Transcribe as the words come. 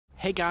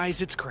Hey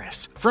guys, it's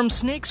Chris. From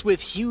snakes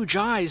with huge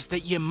eyes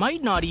that you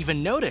might not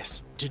even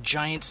notice, to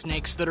giant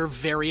snakes that are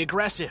very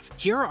aggressive,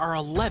 here are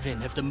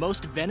 11 of the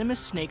most venomous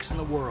snakes in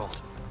the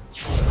world.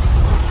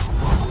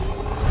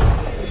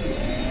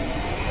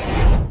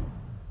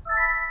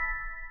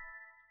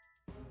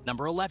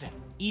 Number 11.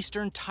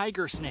 Eastern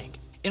tiger snake.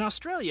 In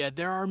Australia,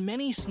 there are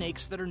many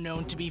snakes that are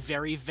known to be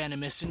very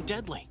venomous and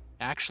deadly.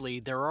 Actually,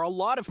 there are a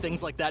lot of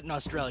things like that in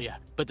Australia,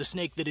 but the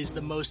snake that is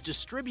the most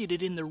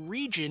distributed in the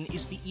region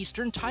is the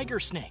eastern tiger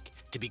snake.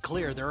 To be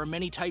clear, there are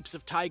many types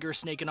of tiger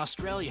snake in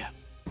Australia,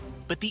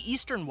 but the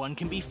eastern one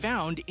can be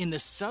found in the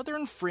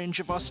southern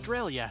fringe of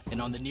Australia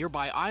and on the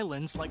nearby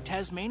islands like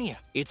Tasmania.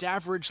 Its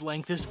average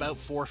length is about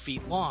 4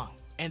 feet long.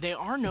 And they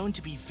are known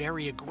to be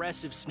very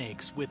aggressive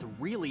snakes with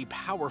really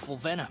powerful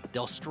venom.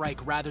 They'll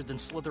strike rather than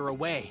slither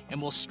away,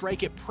 and will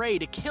strike at prey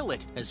to kill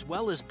it, as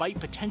well as bite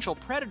potential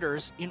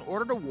predators in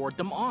order to ward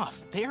them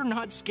off. They are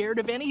not scared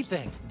of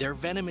anything. Their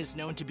venom is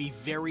known to be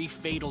very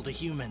fatal to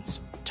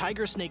humans.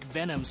 Tiger snake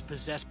venoms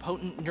possess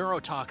potent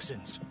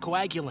neurotoxins,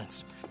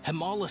 coagulants,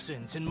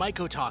 hemolycins, and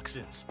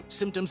mycotoxins.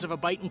 Symptoms of a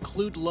bite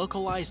include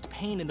localized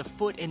pain in the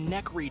foot and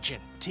neck region,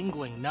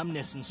 tingling,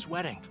 numbness, and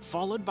sweating,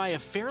 followed by a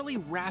fairly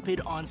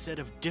rapid onset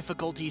of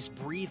difficulties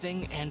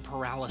breathing and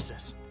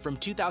paralysis. From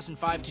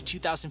 2005 to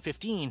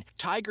 2015,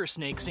 tiger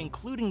snakes,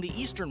 including the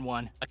eastern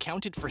one,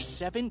 accounted for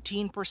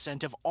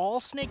 17% of all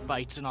snake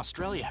bites in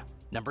Australia.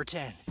 Number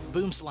 10.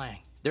 Boomslang.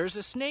 There's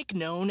a snake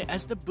known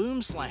as the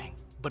boomslang,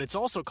 but it's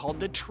also called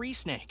the tree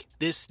snake.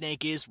 This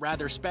snake is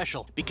rather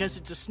special because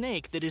it's a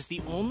snake that is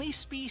the only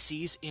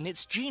species in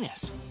its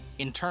genus.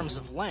 In terms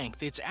of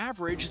length, its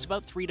average is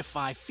about 3 to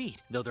 5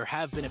 feet, though there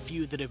have been a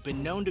few that have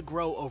been known to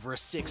grow over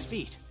 6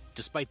 feet.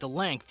 Despite the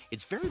length,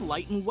 it's very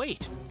light in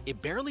weight.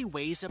 It barely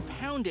weighs a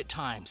pound at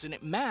times, and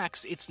at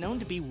max, it's known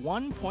to be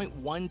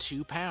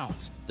 1.12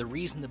 pounds. The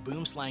reason the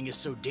boomslang is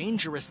so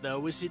dangerous,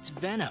 though, is its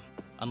venom.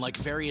 Unlike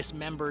various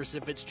members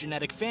of its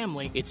genetic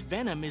family, its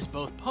venom is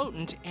both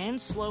potent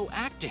and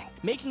slow-acting,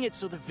 making it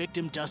so the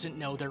victim doesn't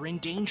know they're in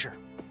danger.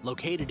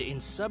 Located in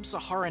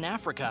sub-Saharan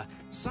Africa,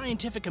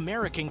 Scientific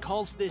American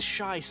calls this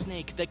shy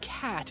snake the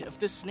cat of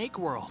the snake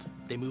world.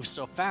 They move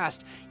so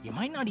fast, you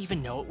might not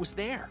even know it was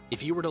there.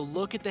 If you were to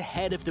look at the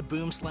head of the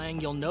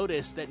boomslang, you'll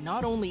notice that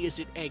not only is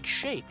it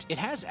egg-shaped, it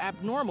has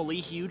abnormally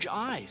huge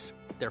eyes.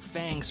 Their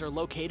fangs are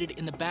located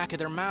in the back of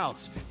their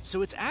mouths,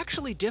 so it's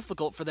actually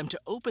difficult for them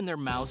to open their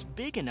mouths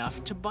big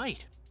enough to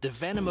bite. The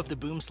venom of the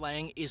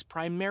boomslang is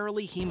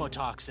primarily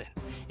hemotoxin.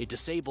 It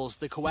disables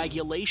the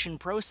coagulation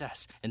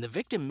process, and the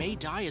victim may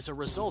die as a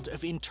result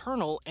of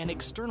internal and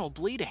external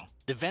bleeding.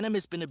 The venom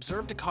has been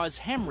observed to cause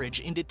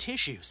hemorrhage into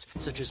tissues,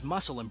 such as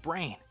muscle and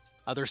brain.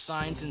 Other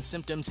signs and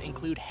symptoms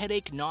include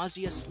headache,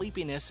 nausea,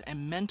 sleepiness,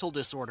 and mental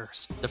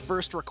disorders. The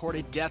first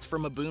recorded death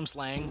from a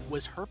boomslang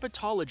was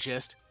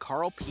herpetologist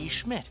Carl P.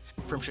 Schmidt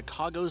from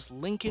Chicago's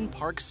Lincoln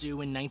Park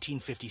Zoo in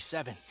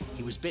 1957.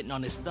 He was bitten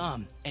on his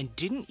thumb and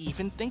didn't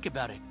even think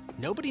about it.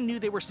 Nobody knew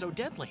they were so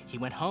deadly. He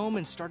went home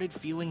and started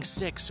feeling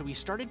sick, so he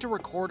started to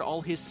record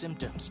all his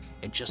symptoms,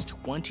 and just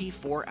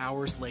 24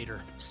 hours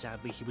later,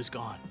 sadly, he was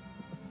gone.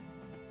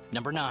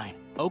 Number 9.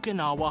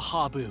 Okinawa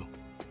Habu.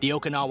 The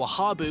Okinawa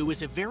habu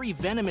is a very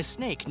venomous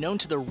snake known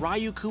to the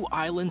Ryukyu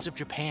Islands of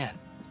Japan.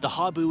 The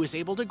habu is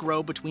able to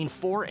grow between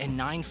 4 and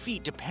 9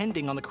 feet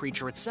depending on the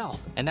creature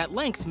itself, and that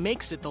length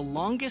makes it the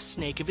longest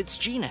snake of its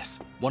genus.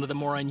 One of the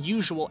more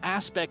unusual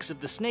aspects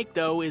of the snake,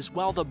 though, is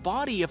while the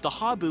body of the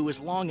habu is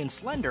long and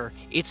slender,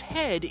 its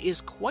head is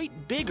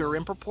quite bigger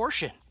in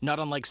proportion. Not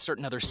unlike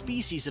certain other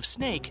species of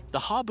snake, the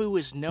habu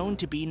is known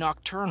to be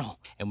nocturnal,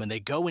 and when they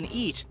go and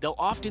eat, they'll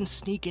often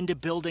sneak into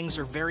buildings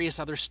or various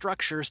other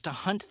structures to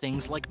hunt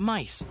things like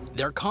mice.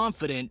 They're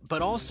confident,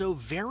 but also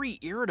very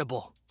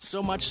irritable.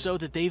 So much so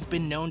that they've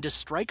been known to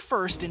strike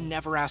first and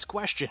never ask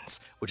questions,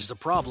 which is a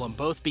problem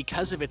both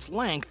because of its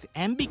length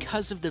and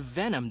because of the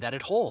venom that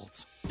it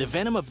holds. The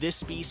venom of this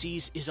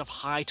species is of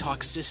high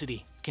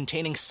toxicity,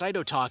 containing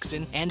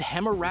cytotoxin and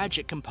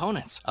hemorrhagic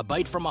components. A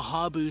bite from a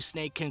habu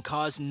snake can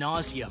cause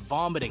nausea,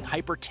 vomiting,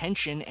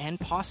 hypertension,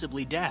 and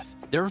possibly death.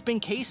 There have been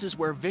cases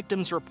where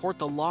victims report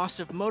the loss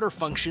of motor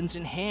functions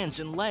in hands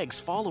and legs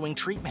following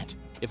treatment.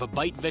 If a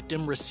bite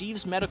victim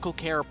receives medical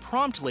care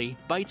promptly,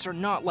 bites are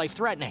not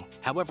life-threatening.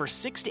 However,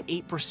 6 to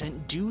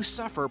 8% do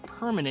suffer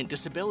permanent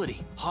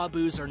disability.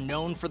 Habus are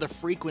known for the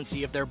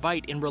frequency of their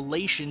bite in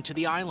relation to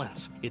the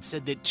islands. It's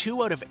said that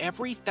 2 out of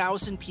every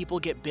 1,000 people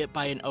get bit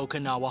by an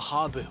Okinawa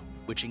habu,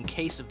 which in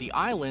case of the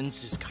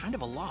islands is kind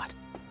of a lot.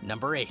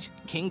 Number 8.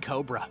 King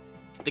Cobra.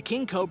 The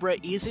king cobra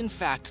is in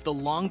fact the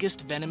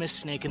longest venomous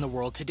snake in the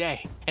world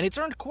today, and it's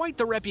earned quite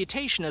the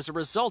reputation as a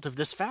result of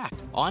this fact.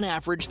 On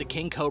average, the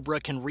king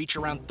cobra can reach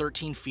around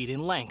 13 feet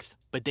in length,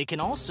 but they can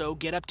also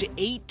get up to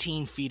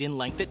 18 feet in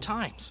length at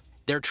times.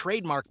 Their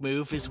trademark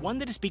move is one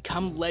that has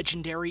become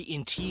legendary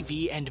in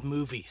TV and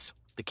movies.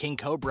 The king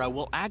cobra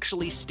will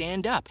actually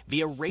stand up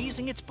via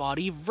raising its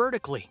body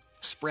vertically,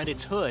 spread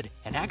its hood,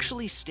 and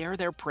actually stare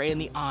their prey in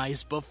the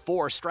eyes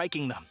before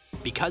striking them.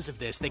 Because of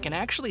this, they can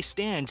actually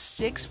stand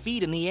 6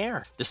 feet in the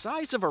air, the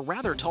size of a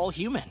rather tall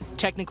human.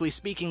 Technically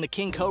speaking, the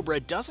king cobra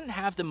doesn't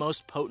have the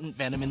most potent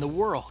venom in the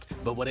world,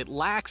 but what it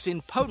lacks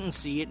in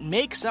potency, it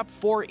makes up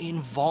for in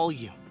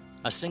volume.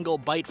 A single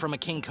bite from a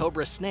king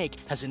cobra snake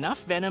has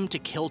enough venom to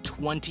kill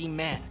 20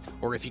 men.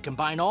 Or if you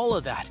combine all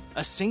of that,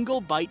 a single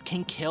bite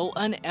can kill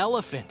an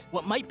elephant.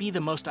 What might be the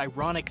most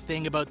ironic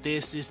thing about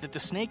this is that the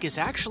snake is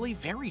actually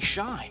very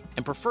shy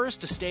and prefers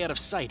to stay out of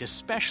sight,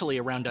 especially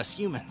around us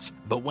humans.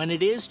 But when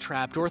it is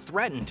trapped or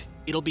threatened,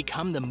 it'll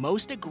become the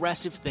most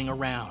aggressive thing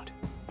around.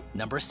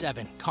 Number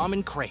 7.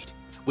 Common krait.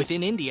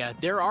 Within India,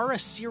 there are a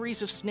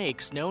series of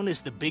snakes known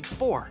as the Big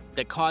Four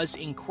that cause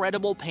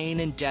incredible pain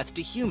and death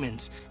to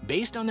humans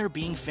based on their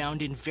being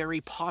found in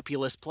very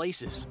populous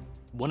places.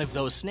 One of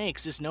those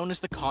snakes is known as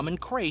the common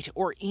krait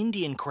or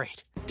Indian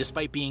krait.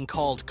 Despite being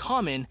called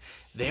common,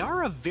 they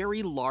are a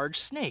very large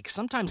snake,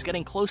 sometimes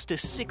getting close to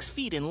 6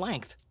 feet in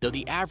length, though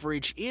the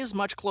average is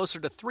much closer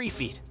to 3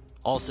 feet.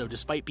 Also,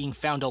 despite being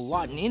found a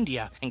lot in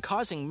India and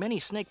causing many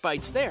snake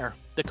bites there,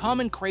 the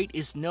common krait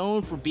is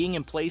known for being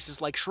in places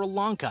like Sri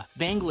Lanka,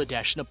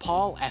 Bangladesh,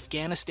 Nepal,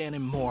 Afghanistan,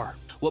 and more.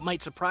 What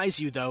might surprise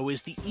you, though,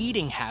 is the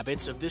eating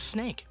habits of this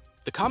snake.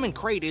 The common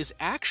krait is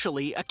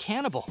actually a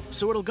cannibal,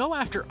 so it'll go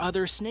after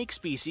other snake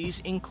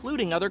species,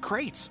 including other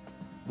kraits.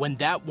 When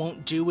that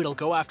won't do, it'll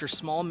go after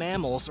small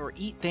mammals or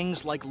eat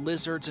things like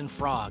lizards and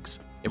frogs.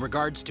 In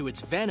regards to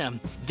its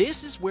venom,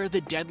 this is where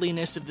the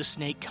deadliness of the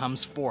snake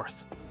comes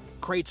forth.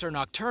 Kraits are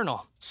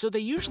nocturnal, so they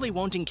usually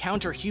won't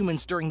encounter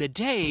humans during the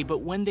day,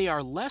 but when they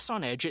are less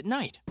on edge at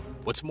night.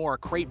 What's more,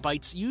 krait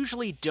bites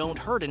usually don't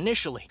hurt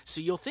initially, so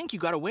you'll think you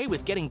got away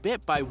with getting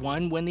bit by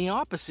one when the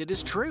opposite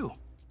is true.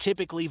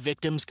 Typically,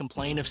 victims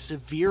complain of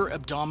severe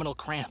abdominal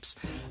cramps,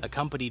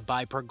 accompanied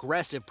by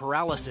progressive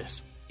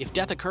paralysis. If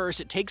death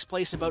occurs, it takes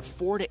place about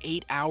 4 to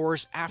 8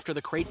 hours after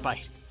the krait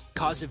bite.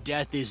 Cause of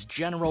death is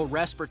general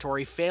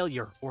respiratory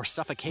failure or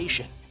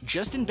suffocation.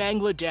 Just in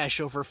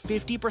Bangladesh, over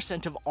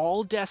 50% of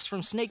all deaths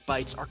from snake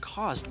bites are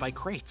caused by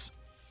kraits.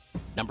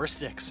 Number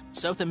 6.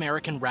 South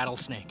American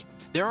rattlesnake.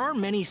 There are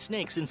many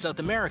snakes in South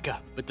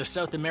America, but the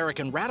South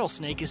American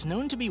rattlesnake is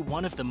known to be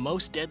one of the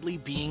most deadly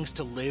beings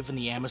to live in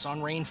the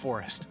Amazon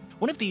rainforest.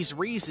 One of these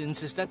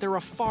reasons is that they're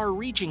a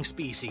far-reaching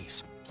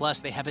species. Plus,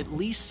 they have at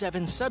least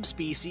 7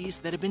 subspecies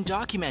that have been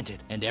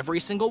documented, and every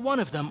single one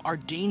of them are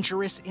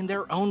dangerous in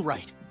their own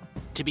right.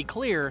 To be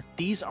clear,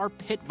 these are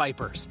pit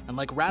vipers, and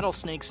like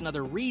rattlesnakes in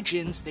other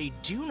regions, they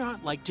do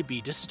not like to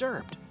be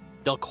disturbed.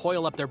 They'll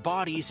coil up their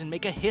bodies and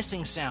make a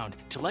hissing sound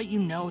to let you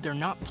know they're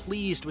not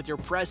pleased with your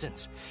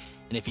presence.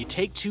 And if you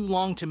take too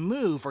long to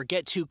move or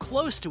get too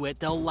close to it,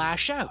 they'll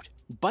lash out,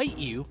 bite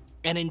you,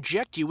 and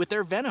inject you with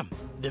their venom.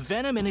 The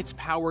venom and its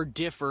power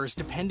differs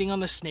depending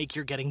on the snake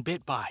you're getting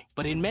bit by,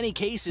 but in many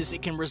cases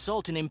it can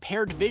result in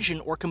impaired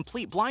vision or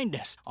complete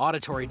blindness,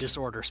 auditory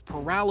disorders,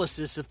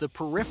 paralysis of the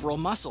peripheral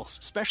muscles,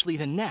 especially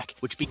the neck,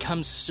 which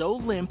becomes so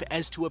limp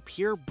as to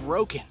appear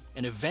broken,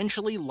 and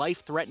eventually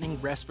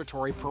life-threatening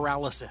respiratory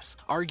paralysis.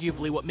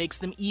 Arguably, what makes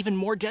them even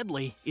more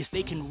deadly is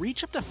they can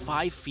reach up to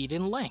 5 feet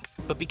in length,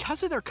 but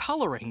because of their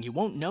coloring, you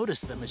won't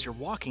notice them as you're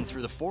walking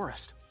through the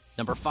forest.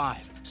 Number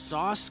 5.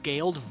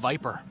 Saw-scaled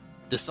viper.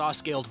 The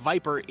saw-scaled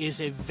viper is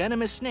a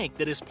venomous snake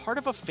that is part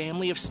of a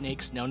family of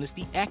snakes known as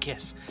the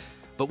echis.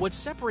 But what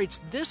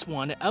separates this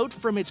one out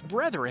from its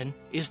brethren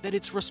is that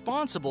it's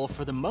responsible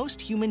for the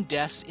most human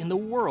deaths in the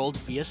world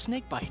via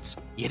snake bites.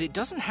 Yet it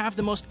doesn't have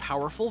the most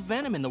powerful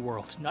venom in the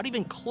world, not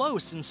even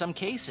close in some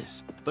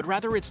cases. But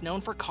rather it's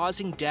known for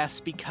causing deaths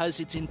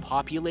because it's in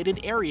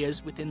populated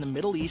areas within the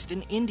Middle East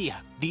and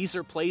India. These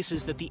are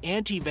places that the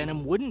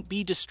anti-venom wouldn't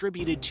be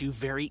distributed to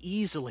very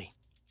easily.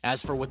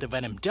 As for what the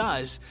venom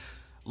does,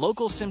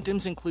 local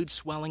symptoms include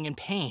swelling and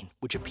pain,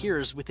 which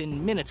appears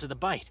within minutes of the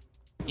bite.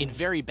 In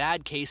very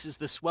bad cases,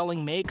 the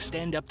swelling may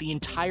extend up the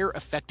entire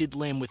affected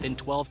limb within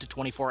 12 to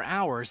 24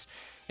 hours,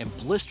 and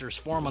blisters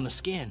form on the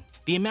skin.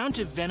 The amount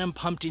of venom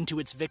pumped into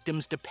its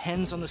victims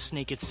depends on the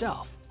snake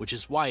itself, which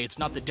is why it's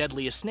not the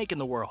deadliest snake in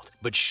the world.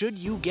 But should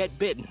you get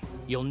bitten,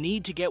 you'll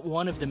need to get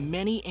one of the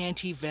many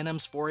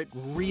anti-venoms for it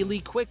really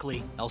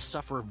quickly, else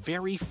suffer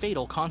very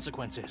fatal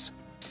consequences.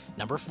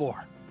 Number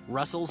 4.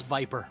 Russell's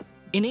viper.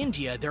 In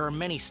India, there are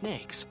many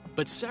snakes,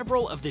 but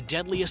several of the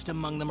deadliest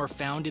among them are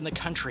found in the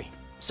country,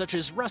 such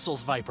as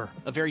Russell's viper,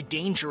 a very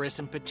dangerous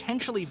and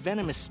potentially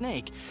venomous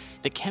snake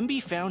that can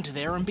be found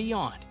there and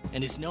beyond,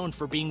 and is known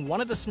for being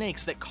one of the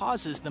snakes that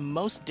causes the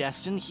most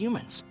deaths in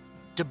humans.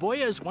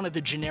 Daboya is one of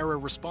the genera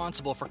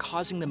responsible for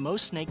causing the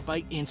most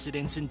snakebite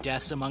incidents and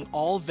deaths among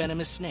all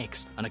venomous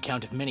snakes on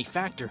account of many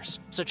factors,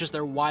 such as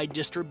their wide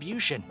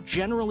distribution,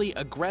 generally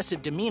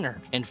aggressive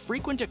demeanor, and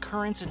frequent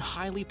occurrence in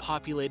highly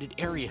populated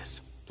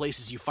areas.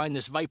 Places you find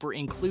this viper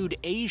include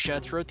Asia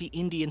throughout the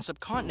Indian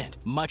subcontinent,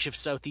 much of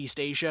Southeast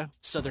Asia,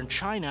 southern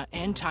China,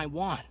 and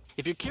Taiwan.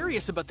 If you're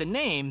curious about the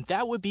name,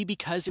 that would be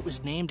because it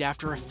was named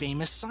after a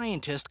famous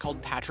scientist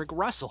called Patrick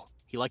Russell.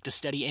 He liked to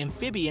study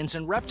amphibians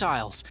and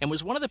reptiles, and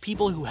was one of the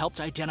people who helped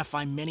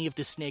identify many of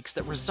the snakes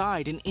that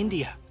reside in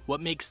India. What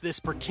makes this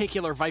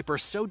particular viper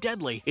so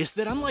deadly is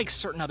that unlike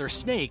certain other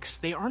snakes,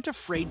 they aren't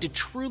afraid to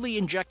truly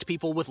inject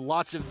people with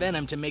lots of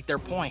venom to make their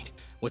point.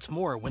 What's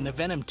more, when the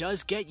venom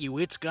does get you,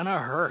 it's gonna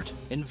hurt.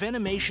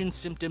 Envenomation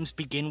symptoms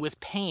begin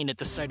with pain at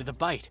the site of the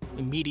bite,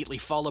 immediately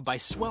followed by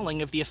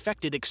swelling of the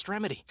affected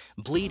extremity.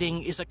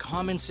 Bleeding is a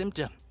common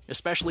symptom,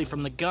 especially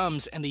from the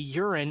gums, and the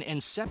urine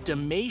and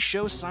septum may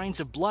show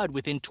signs of blood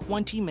within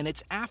 20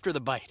 minutes after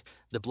the bite.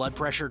 The blood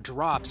pressure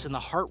drops and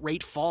the heart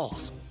rate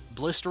falls.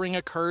 Blistering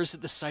occurs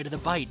at the site of the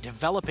bite,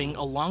 developing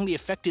along the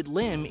affected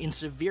limb in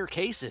severe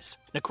cases.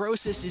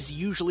 Necrosis is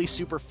usually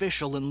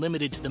superficial and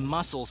limited to the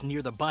muscles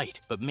near the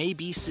bite, but may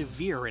be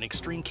severe in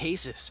extreme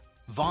cases.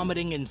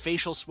 Vomiting and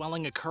facial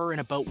swelling occur in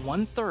about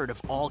 1/3 of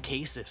all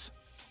cases.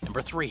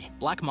 Number 3.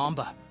 Black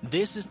mamba.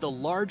 This is the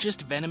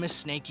largest venomous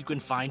snake you can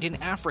find in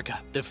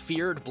Africa, the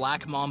feared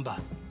black mamba.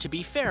 To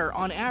be fair,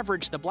 on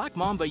average, the black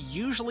mamba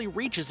usually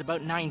reaches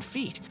about 9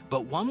 feet,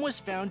 but one was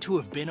found to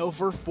have been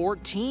over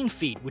 14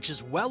 feet, which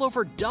is well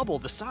over double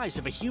the size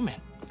of a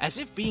human. As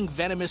if being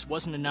venomous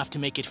wasn't enough to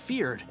make it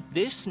feared,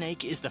 this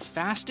snake is the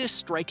fastest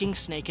striking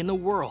snake in the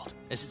world,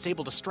 as it's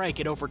able to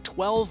strike at over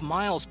 12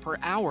 miles per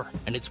hour,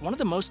 and it's one of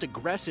the most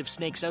aggressive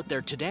snakes out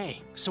there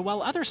today. So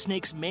while other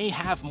snakes may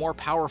have more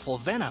powerful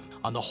venom,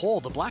 on the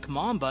whole, the black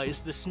mamba is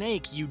the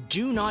snake you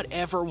do not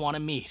ever want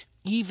to meet.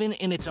 Even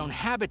in its own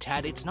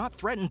habitat, it's not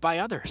threatened by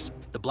others.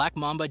 The black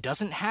mamba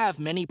doesn't have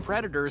many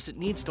predators it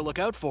needs to look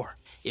out for.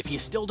 If you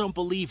still don't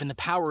believe in the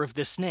power of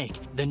this snake,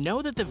 then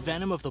know that the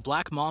venom of the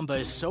black mamba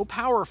is so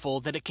powerful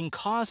that it can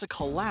cause a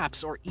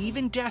collapse or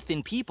even death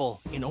in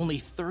people in only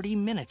 30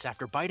 minutes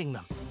after biting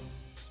them.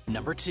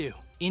 Number 2.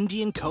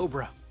 Indian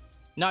cobra.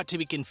 Not to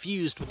be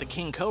confused with the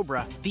king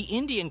cobra, the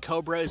Indian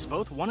cobra is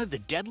both one of the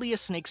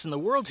deadliest snakes in the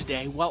world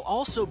today while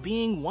also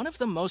being one of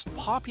the most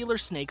popular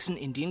snakes in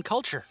Indian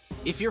culture.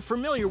 If you're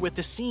familiar with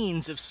the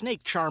scenes of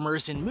snake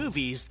charmers in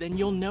movies, then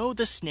you'll know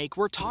the snake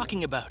we're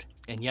talking about.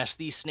 And yes,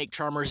 these snake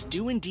charmers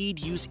do indeed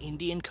use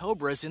Indian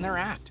cobras in their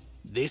act.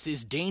 This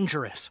is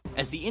dangerous,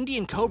 as the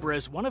Indian cobra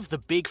is one of the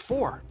big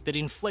 4 that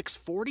inflicts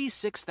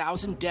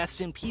 46,000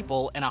 deaths in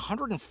people and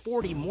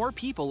 140 more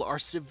people are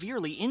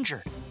severely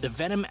injured. The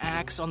venom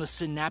acts on the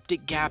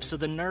synaptic gaps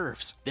of the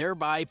nerves,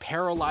 thereby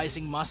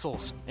paralyzing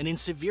muscles, and in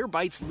severe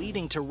bites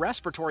leading to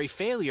respiratory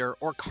failure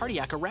or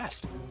cardiac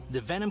arrest.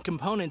 The venom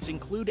components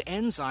include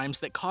enzymes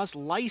that cause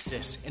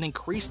lysis and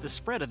increase the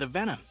spread of the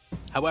venom.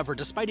 However,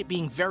 despite it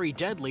being very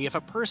deadly, if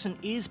a person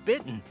is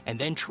bitten and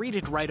then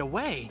treated right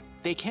away,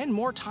 they can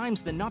more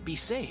times than not be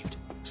saved.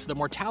 So the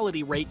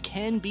mortality rate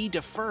can be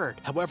deferred.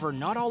 However,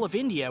 not all of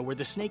India, where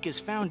the snake is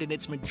found in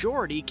its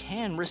majority,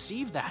 can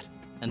receive that.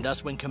 And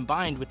thus, when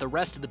combined with the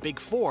rest of the big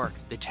 4,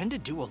 they tend to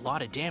do a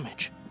lot of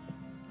damage.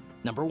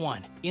 Number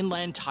 1.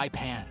 Inland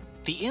taipan.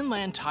 The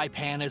inland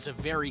taipan has a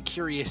very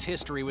curious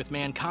history with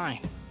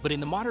mankind, but in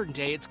the modern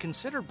day it's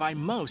considered by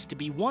most to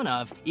be one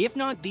of, if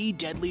not the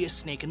deadliest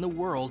snake in the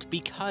world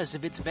because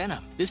of its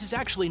venom. This is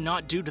actually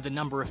not due to the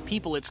number of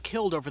people it's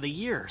killed over the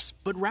years,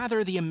 but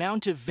rather the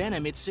amount of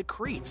venom it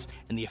secretes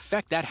and the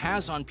effect that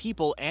has on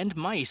people and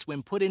mice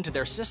when put into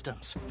their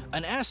systems.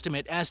 An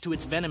estimate as to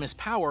its venomous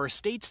power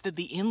states that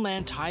the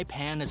inland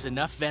taipan has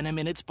enough venom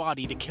in its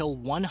body to kill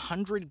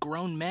 100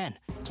 grown men.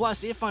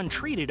 Plus, if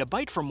untreated, a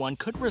bite from one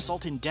could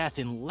result in death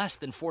in less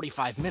than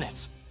 45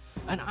 minutes.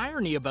 An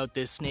irony about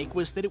this snake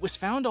was that it was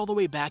found all the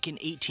way back in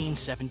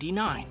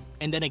 1879,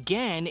 and then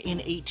again in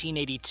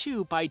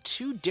 1882 by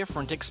 2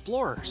 different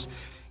explorers.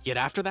 Yet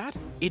after that,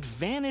 it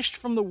vanished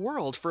from the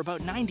world for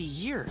about 90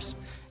 years.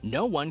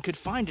 No one could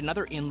find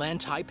another inland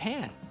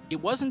taipan.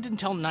 It wasn't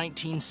until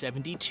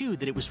 1972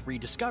 that it was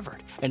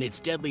rediscovered, and its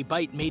deadly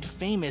bite made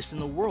famous in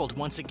the world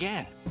once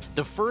again.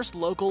 The first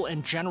local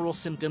and general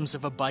symptoms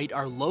of a bite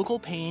are local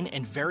pain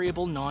and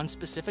variable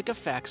non-specific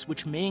effects,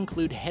 which may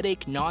include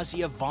headache,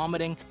 nausea,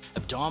 vomiting,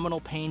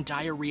 abdominal pain,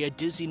 diarrhea,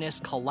 dizziness,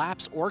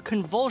 collapse, or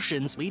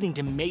convulsions leading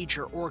to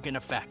major organ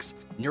effects,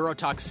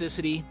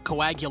 neurotoxicity,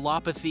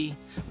 coagulopathy,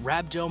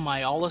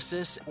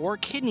 rhabdomyolysis, or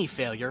kidney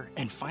failure,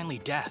 and finally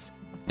death.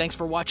 Thanks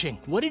for watching.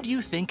 What did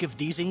you think of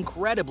these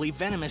incredibly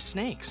venomous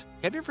snakes?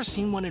 Have you ever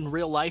seen one in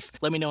real life?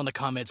 Let me know in the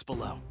comments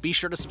below. Be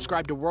sure to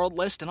subscribe to World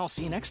List, and I'll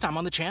see you next time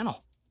on the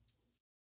channel.